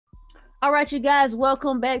All right, you guys,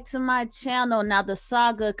 welcome back to my channel. Now the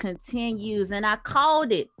saga continues, and I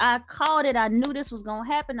called it. I knew this was gonna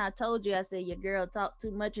happen. I told you. I said your girl talked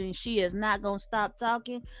too much, and she is not gonna stop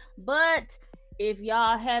talking. But if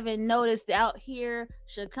y'all haven't noticed out here,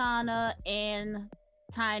 Shekinah and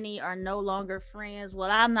Tiny are no longer friends.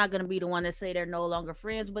 Well, I'm not gonna be the one to say they're no longer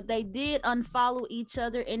friends, but they did unfollow each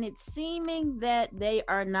other, and it's seeming that they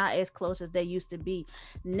are not as close as they used to be.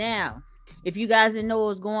 Now, if you guys didn't know what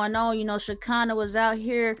was going on, Shekinah was out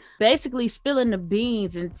here basically spilling the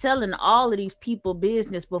beans and telling all of these people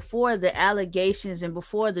business before the allegations and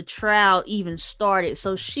before the trial even started.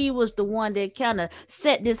 So she was the one that kind of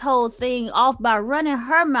set this whole thing off by running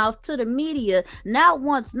her mouth to the media, not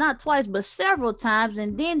once, not twice, but several times.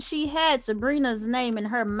 And then she had Sabrina's name in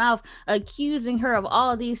her mouth, accusing her of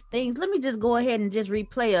all these things. Let me just go ahead and just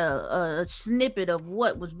replay a snippet of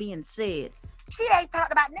what was being said. She ain't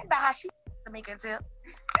talked about nothing about how she to make it tip.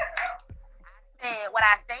 I said what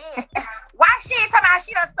I said. Why she ain't talking about how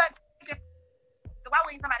she done suck? Why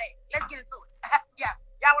we ain't talking about that? Let's get into it. Yeah,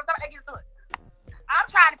 y'all want to talk about that? Get into it. I'm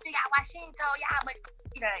trying to figure out why she ain't told y'all, but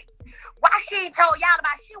why she ain't told y'all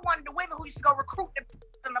about she wanted the women who used to go recruit them.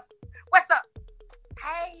 What's up?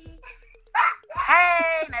 Hey,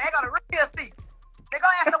 now they go to real see. They go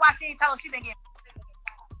ask her why she ain't told she been getting.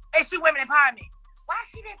 And she women empowerment. Why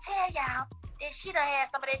she didn't tell y'all that she done had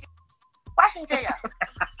some of that? Why she didn't tell y'all?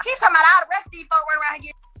 She talking about all the rest of these folks running around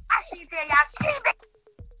here. Why she didn't tell y'all she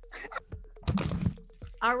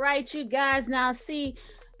been? All right, you guys. Now, see,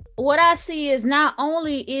 what I see is not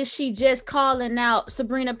only is she just calling out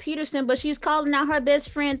Sabrina Peterson, but she's calling out her best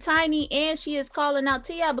friend Tiny, and she is calling out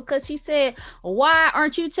T.I. because she said, why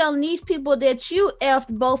aren't you telling these people that you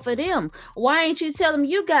effed both of them? Why ain't you tell them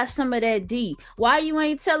you got some of that D? Why you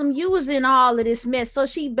ain't tell them you was in all of this mess? So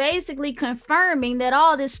she basically confirming that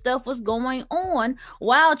all this stuff was going on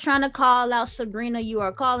while trying to call out Sabrina. You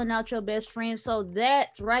are calling out your best friend. So that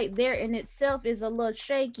right there in itself is a little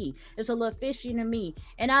shaky. It's a little fishy to me.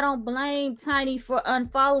 And I don't blame Tiny for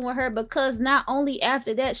unfollowing her, because not only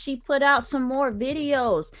after that, she put out some more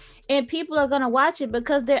videos, and people are going to watch it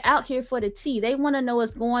because they're out here for the tea. They want to know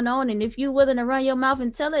what's going on, and if you're willing to run your mouth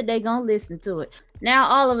and tell it, they're going to listen to it. Now,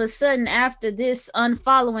 all of a sudden, after this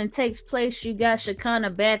unfollowing takes place, you got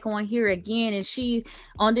Shekinah back on here again, and she,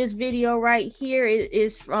 on this video right here,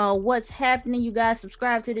 is what's happening. You guys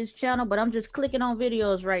subscribe to this channel, but I'm just clicking on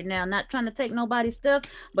videos right now, not trying to take nobody's stuff,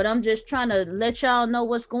 but I'm just trying to let y'all know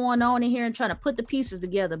what's going on in here and trying to put the pieces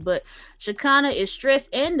together. But Shekinah is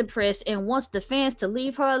stressed and depressed and wants the fans to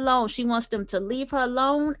leave her alone. She wants them to leave her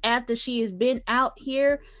alone after she has been out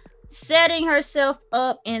here setting herself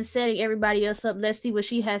up and setting everybody else up. Let's see what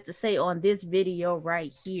she has to say on this video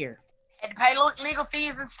right here. Had to pay legal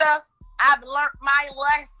fees and stuff. I've learned my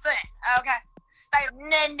lesson. Okay, stay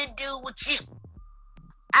nothing to do with you.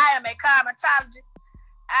 I am a cosmetologist.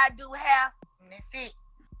 I do hair, and that's it.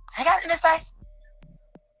 I got nothing to say.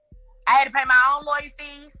 I had to pay my own lawyer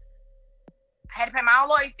fees.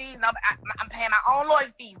 No, I'm paying my own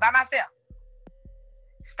lawyer fees by myself.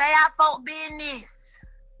 Stay out folk business.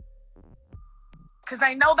 Cause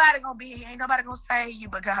ain't nobody gonna be here. Ain't nobody gonna save you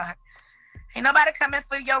but God. Ain't nobody coming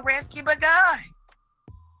for your rescue but God.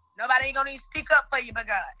 Nobody ain't gonna even speak up for you but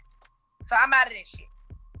God. So I'm out of this shit.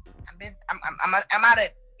 I'm out of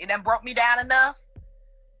it. It done broke me down enough.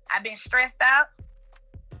 I've been stressed out.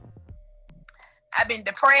 I've been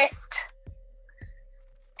depressed.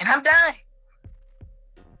 And I'm done.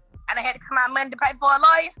 I done had to come out money to pay for a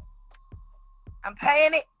lawyer. I'm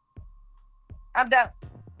paying it. I'm done.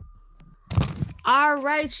 All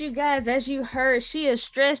right, you guys, as you heard, she is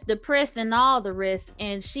stressed, depressed, and all the rest.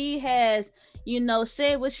 And she has,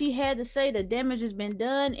 said what she had to say. The damage has been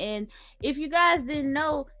done. And if you guys didn't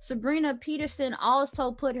know, Sabrina Peterson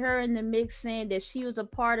also put her in the mix, saying that she was a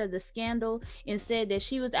part of the scandal and said that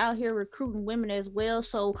she was out here recruiting women as well.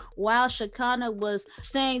 So while Shekinah was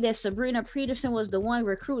saying that Sabrina Peterson was the one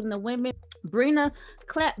recruiting the women, Brina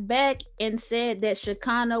clapped back and said that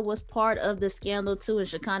Shekinah was part of the scandal too, and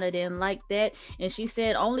Shekinah didn't like that. And she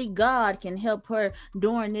said only God can help her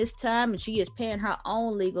during this time, and she is paying her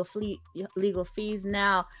own legal fees.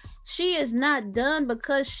 Now, she is not done,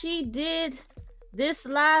 because she did this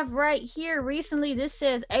live right here recently. This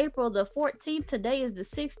says April the 14th. Today is the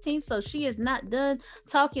 16th. So she is not done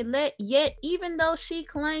talking yet. Even though she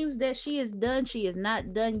claims that she is done, she is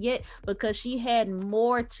not done yet, because she had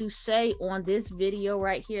more to say on this video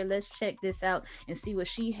right here. Let's check this out and see what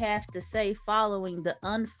she has to say following the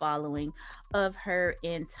unfollowing of her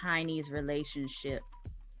and Tiny's relationship.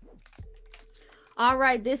 All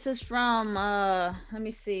right, this is from let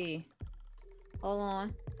me see. Hold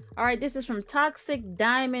on. All right, this is from Toxic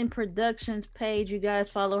Diamond Productions page. You guys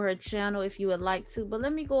follow her channel if you would like to. But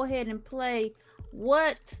let me go ahead and play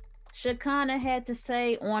what Shekinah had to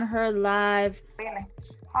say on her live. Really?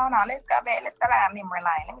 Hold on, let's go back. Let's go down memory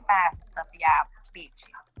lane. Let me find some stuff for y'all bitches.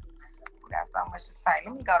 We got so much to say.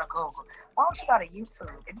 Let me go to Google. Why don't you go to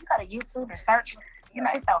YouTube? If you go to YouTube and search, you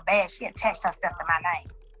know, it's so bad. She attached herself to my name.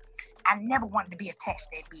 I never wanted to be attached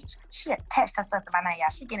to that bitch. She attached herself to my name, y'all.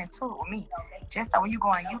 She get into it with me. Just so when you go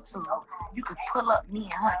on YouTube, you could pull up me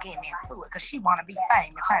and her getting into it because she want to be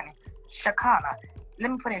famous, honey. Shekinah.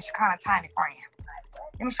 Let me put in Shekinah and Tiny friend.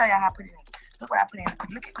 Let me show y'all how I put it in. Look what I put in.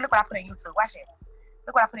 Look what I put in YouTube. Watch it.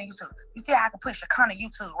 Look what I put in YouTube. You see how I can put Shekinah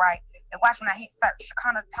YouTube, right? And watch when I hit search,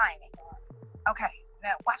 Shekinah Tiny. Okay,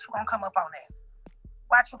 now watch who gonna come up on this.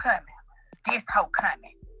 Watch who coming. This hoe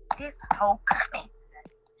coming. This hoe coming.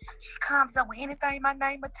 She comes up with anything my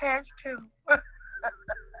name attached to.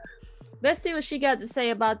 Let's see what she got to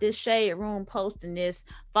say about this Shade Room posting this,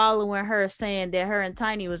 following her saying that her and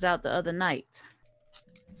Tiny was out the other night.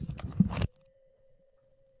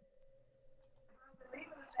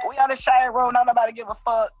 We on the Shade Room, don't nobody give a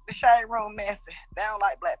fuck. The Shade Room messy. They don't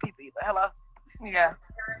like black people either. Hello? Yeah.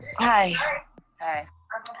 Hey. Hey.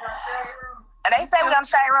 And they say we on the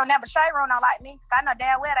Shade Room now, but Shade Room don't like me. So I know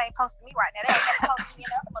damn well they ain't posting me right now. They ain't never posting me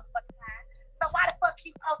another motherfucking time. So why the fuck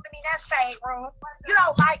keep posting me that Shade Room? You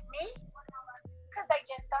don't like me? Because they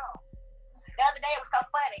just don't. The other day it was so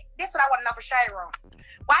funny. This is what I want to know for Shade Room.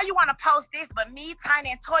 Why you want to post this, but me,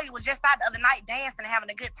 Tiny, and Toya was just out the other night dancing and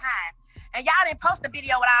having a good time. And y'all didn't post the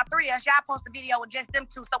video with all three of us. Y'all post the video with just them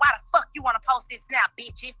two. So why the fuck you want to post this now,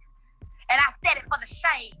 bitches? And I said it for the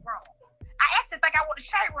Shade Room. I actually think I want the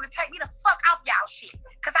Shade Room to take me the fuck off y'all shit.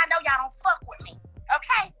 Because I know y'all don't fuck with me.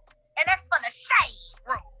 Okay? And that's for the Shade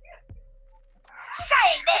Room.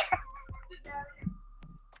 Shade it.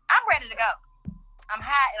 I'm ready to go. I'm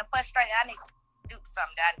high and I'm frustrated. I need to do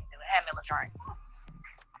something that I need to do. Have me a drink.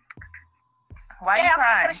 Why you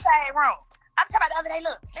crying? I'm the Shade Room. I'm talking about the other day.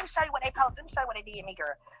 Look, let me show you what they posted. Let me show you what they did me,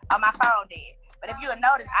 girl. My phone did. But if you would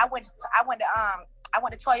notice, I went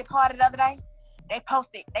to Toya party the other day. They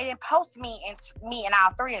didn't post me and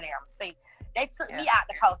all three of them. See, they took me out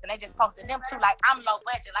the post and they just posted them two like I'm low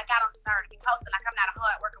budget, like I don't deserve to be posted, like I'm not a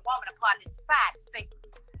hard working woman, a part of this society. See,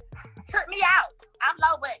 took me out. I'm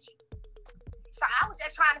low budget. So I was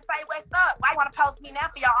just trying to say what's up. Why you want to post me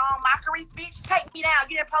now for your own mockeries, bitch? Take me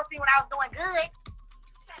down. You didn't post me when I was doing good.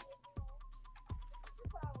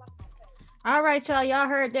 All right, y'all. Y'all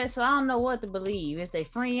heard that, so I don't know what to believe. If they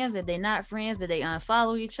friends, if they not friends, did they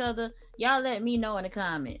unfollow each other? Y'all let me know in the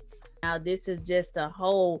comments. Now, this is just a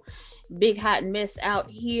whole big hot mess out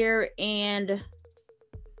here, and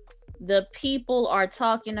the people are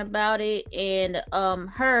talking about it, and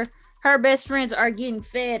her best friends are getting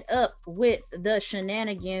fed up with the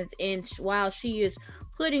shenanigans, and while she is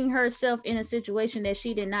putting herself in a situation that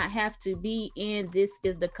she did not have to be in, this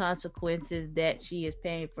is the consequences that she is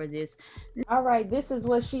paying for this. All right, this is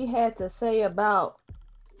what she had to say about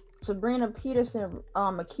Sabrina Peterson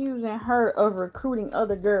accusing her of recruiting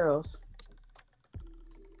other girls.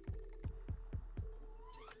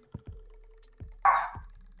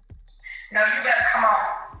 No, you better come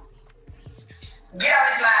on. Get on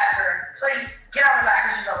this live, girl. Please, get on the live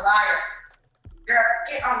because you're a liar. Girl,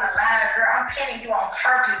 get on the live, girl. I'm pinning you on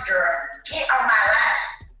purpose, girl. Get on my live.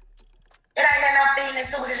 It ain't nothing I'm feeding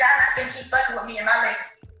into because y'all not finna keep fucking with me and my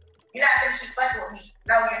legacy. You're not finna keep fucking with me.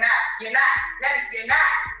 No, you're not. You're not. You're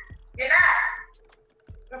not. You're not.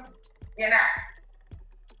 You're not.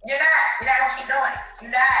 You're not. You're not gonna keep doing it.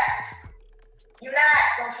 You're not. You're not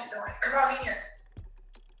gonna keep doing it. Come on in.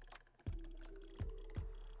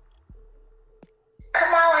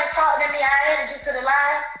 Come on and talk to me. I added you to the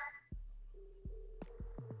live.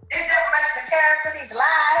 This information carrying to these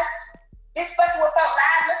lives. This fucking with folk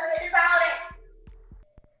live. Listen to this all that.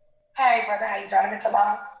 Hey, brother, how you trying to get to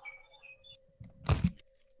love?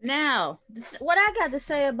 Now, what I got to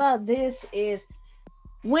say about this is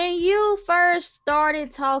when you first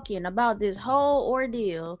started talking about this whole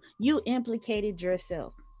ordeal, you implicated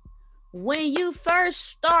yourself. When you first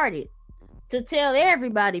started to tell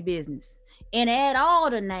everybody business and add all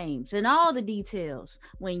the names and all the details,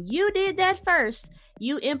 when you did that first,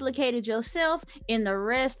 you implicated yourself and the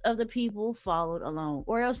rest of the people followed along,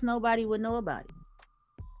 or else nobody would know about it.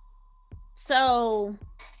 So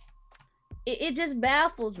it just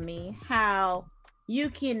baffles me how you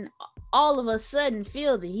can all of a sudden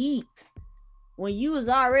feel the heat when you was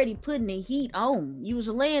already putting the heat on. You was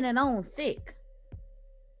laying it on thick.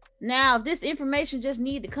 Now, if this information just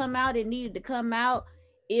needed to come out, it needed to come out.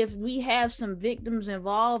 If we have some victims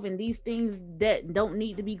involved in these things that don't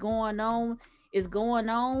need to be going on, is going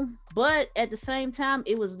on, but at the same time,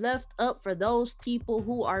 it was left up for those people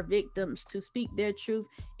who are victims to speak their truth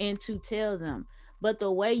and to tell them. But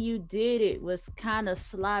the way you did it was kind of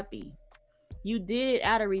sloppy. You did it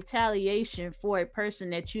out of retaliation for a person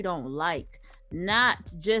that you don't like, not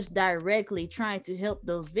just directly trying to help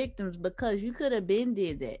those victims, because you could have been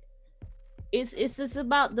did that. It's just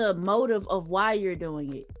about the motive of why you're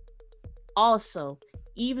doing it. Also,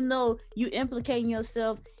 even though you implicating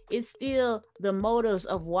yourself, it's still the motives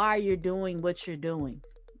of why you're doing what you're doing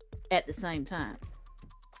at the same time.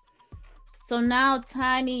 So now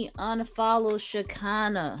Tiny unfollows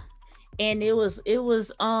Shekinah, and it was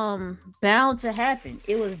bound to happen.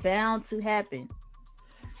 It was bound to happen.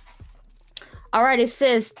 All right, it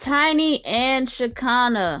says Tiny and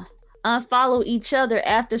Shekinah unfollow each other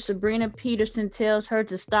after Sabrina Peterson tells her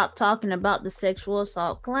to stop talking about the sexual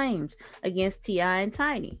assault claims against T.I. and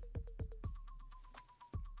Tiny.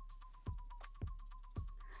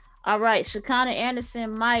 All right, Shekinah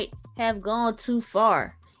Anderson might have gone too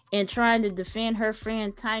far in trying to defend her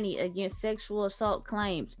friend Tiny against sexual assault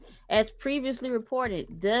claims. As previously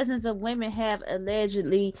reported, dozens of women have alleged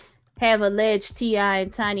T.I.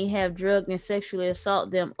 and Tiny have drugged and sexually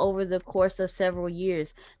assaulted them over the course of several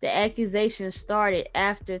years. The accusation started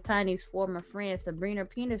after Tiny's former friend Sabrina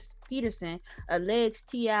Peterson alleged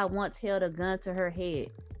T.I. once held a gun to her head.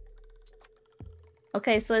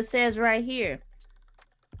 Okay, so it says right here,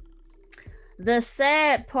 the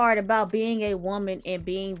sad part about being a woman and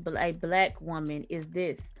being a black woman is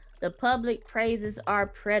this: the public praises our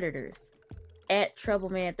predators. At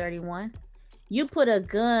Troubleman31, you put a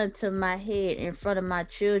gun to my head in front of my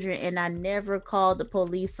children and I never called the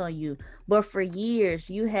police on you. But for years,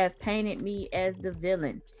 you have painted me as the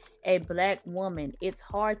villain. A black woman, it's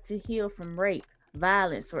hard to heal from rape,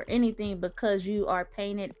 violence, or anything because you are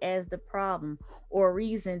painted as the problem or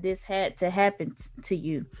reason this had to happen to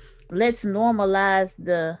you. Let's normalize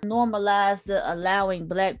the allowing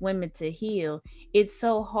black women to heal. It's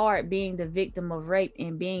so hard being the victim of rape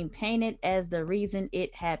and being painted as the reason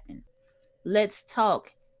it happened. Let's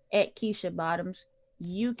talk. At Keisha Bottoms,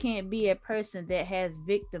 you can't be a person that has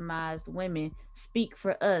victimized women. Speak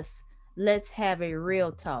for us. Let's have a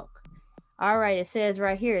real talk. All right, it says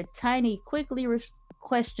right here, Tiny quickly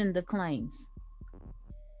questioned the claims.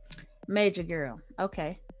 Major girl,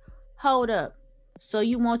 okay. Hold up. So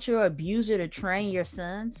you want your abuser to train your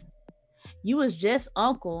sons? You was just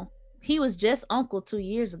uncle. He was just uncle 2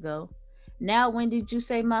 years ago. Now, when did you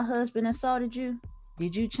say my husband assaulted you?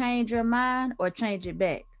 Did you change your mind or change it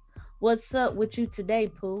back? What's up with you today,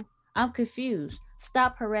 Pooh? I'm confused.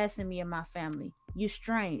 Stop harassing me and my family. You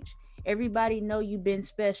strange. Everybody know you been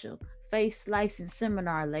special. Face slicing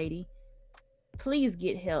seminar, lady. Please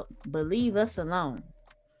get help, but leave us alone.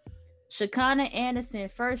 Shekinah Anderson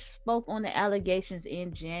first spoke on the allegations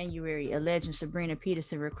in January, alleging Sabrina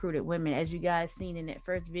Peterson recruited women, as you guys seen in that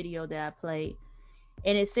first video that I played.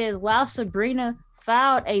 And it says, while Sabrina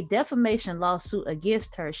filed a defamation lawsuit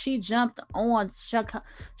against her, she jumped on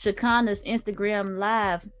Shekinah's Instagram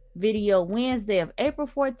live video Wednesday of April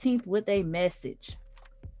 14th with a message.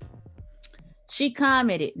 She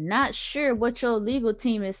commented, not sure what your legal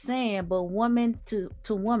team is saying, but woman to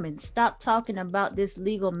woman, stop talking about this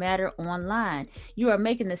legal matter online. You are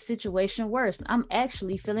making the situation worse. I'm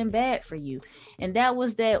actually feeling bad for you. And that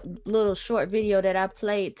was that little short video that I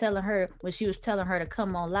played telling her when she was telling her to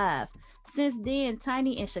come on live. Since then,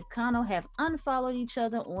 Tiny and Shekinah have unfollowed each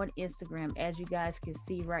other on Instagram, as you guys can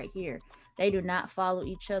see right here. They do not follow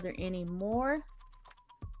each other anymore.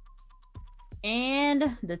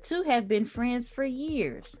 And the two have been friends for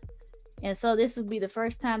years. And so this will be the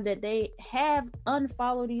first time that they have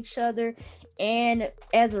unfollowed each other. And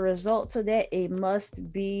as a result of that, it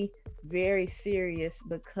must be very serious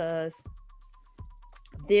because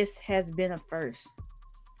this has been a first.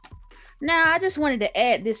 Now, I just wanted to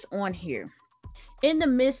add this on here. In the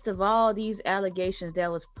midst of all these allegations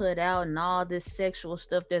that was put out and all this sexual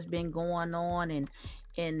stuff that's been going on and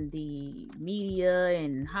in the media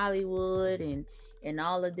and Hollywood and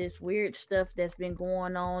all of this weird stuff that's been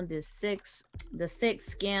going on, the sex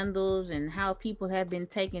scandals and how people have been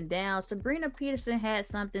taken down, Sabrina Peterson had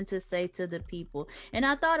something to say to the people. And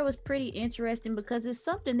I thought it was pretty interesting because it's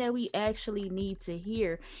something that we actually need to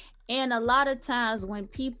hear. And a lot of times when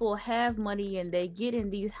people have money and they get in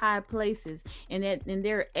these high places and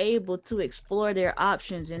they're able to explore their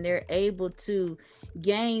options and they're able to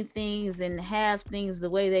gain things and have things the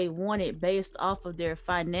way they want it based off of their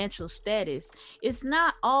financial status, it's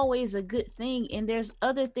not always a good thing. And there's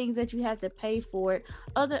other things that you have to pay for it,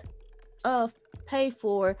 pay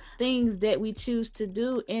for things that we choose to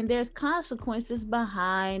do, and there's consequences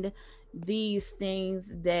behind these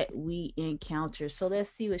things that we encounter. So let's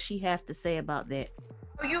see what she has to say about that.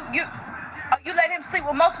 You let him sleep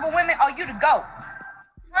with multiple women, or you to go?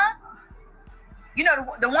 Huh? You know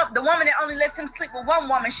the woman that only lets him sleep with one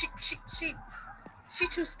woman. She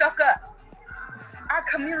too stuck up. Our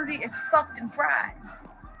community is fucked and fried.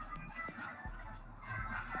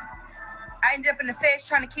 I ended up in the feds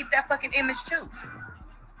trying to keep that fucking image too.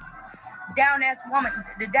 Down-ass woman,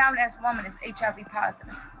 the down-ass woman is HIV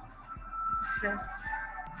positive, sis.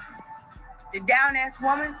 The down-ass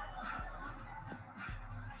woman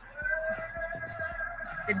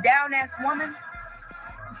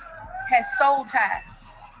has soul ties.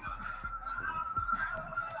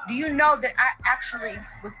 Do you know that I actually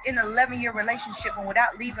was in an 11-year relationship and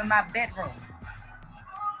without leaving my bedroom?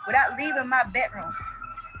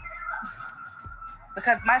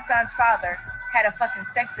 Because my son's father had a fucking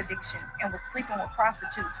sex addiction and was sleeping with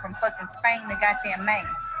prostitutes from fucking Spain to goddamn Maine.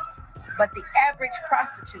 But the average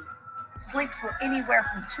prostitute sleeps with anywhere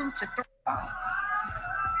from 2 to 3.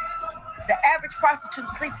 The average prostitute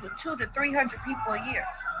sleeps with 200 to 300 people a year.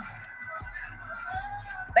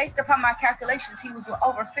 Based upon my calculations, he was with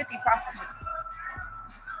over 50 prostitutes.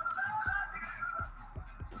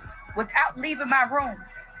 Without leaving my room,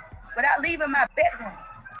 without leaving my bedroom.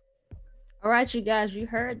 All right, you guys, you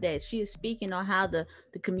heard that. She is speaking on how the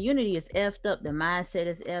community is effed up, the mindset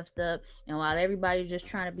is effed up, and while everybody's just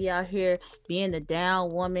trying to be out here being the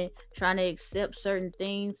down woman, trying to accept certain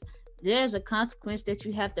things, there's a consequence that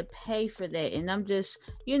you have to pay for that. And I'm just,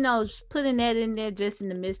 just putting that in there just in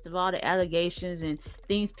the midst of all the allegations and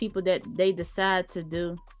things people that they decide to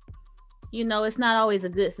do. It's not always a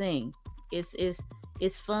good thing. It's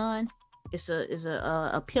fun. It's a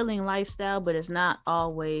appealing lifestyle, but it's not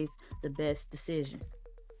always the best decision.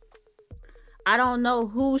 I don't know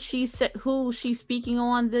who she's speaking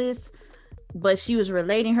on this, but she was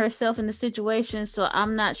relating herself in the situation, so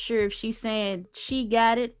I'm not sure if she's saying she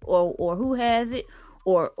got it or who has it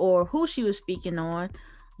or who she was speaking on,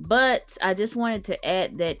 but I just wanted to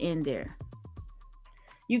add that in there.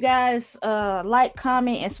 You guys like,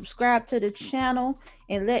 comment, and subscribe to the channel,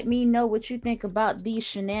 and let me know what you think about these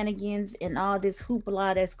shenanigans and all this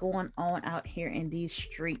hoopla that's going on out here in these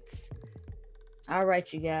streets. All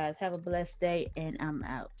right, you guys, have a blessed day, and I'm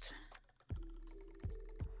out.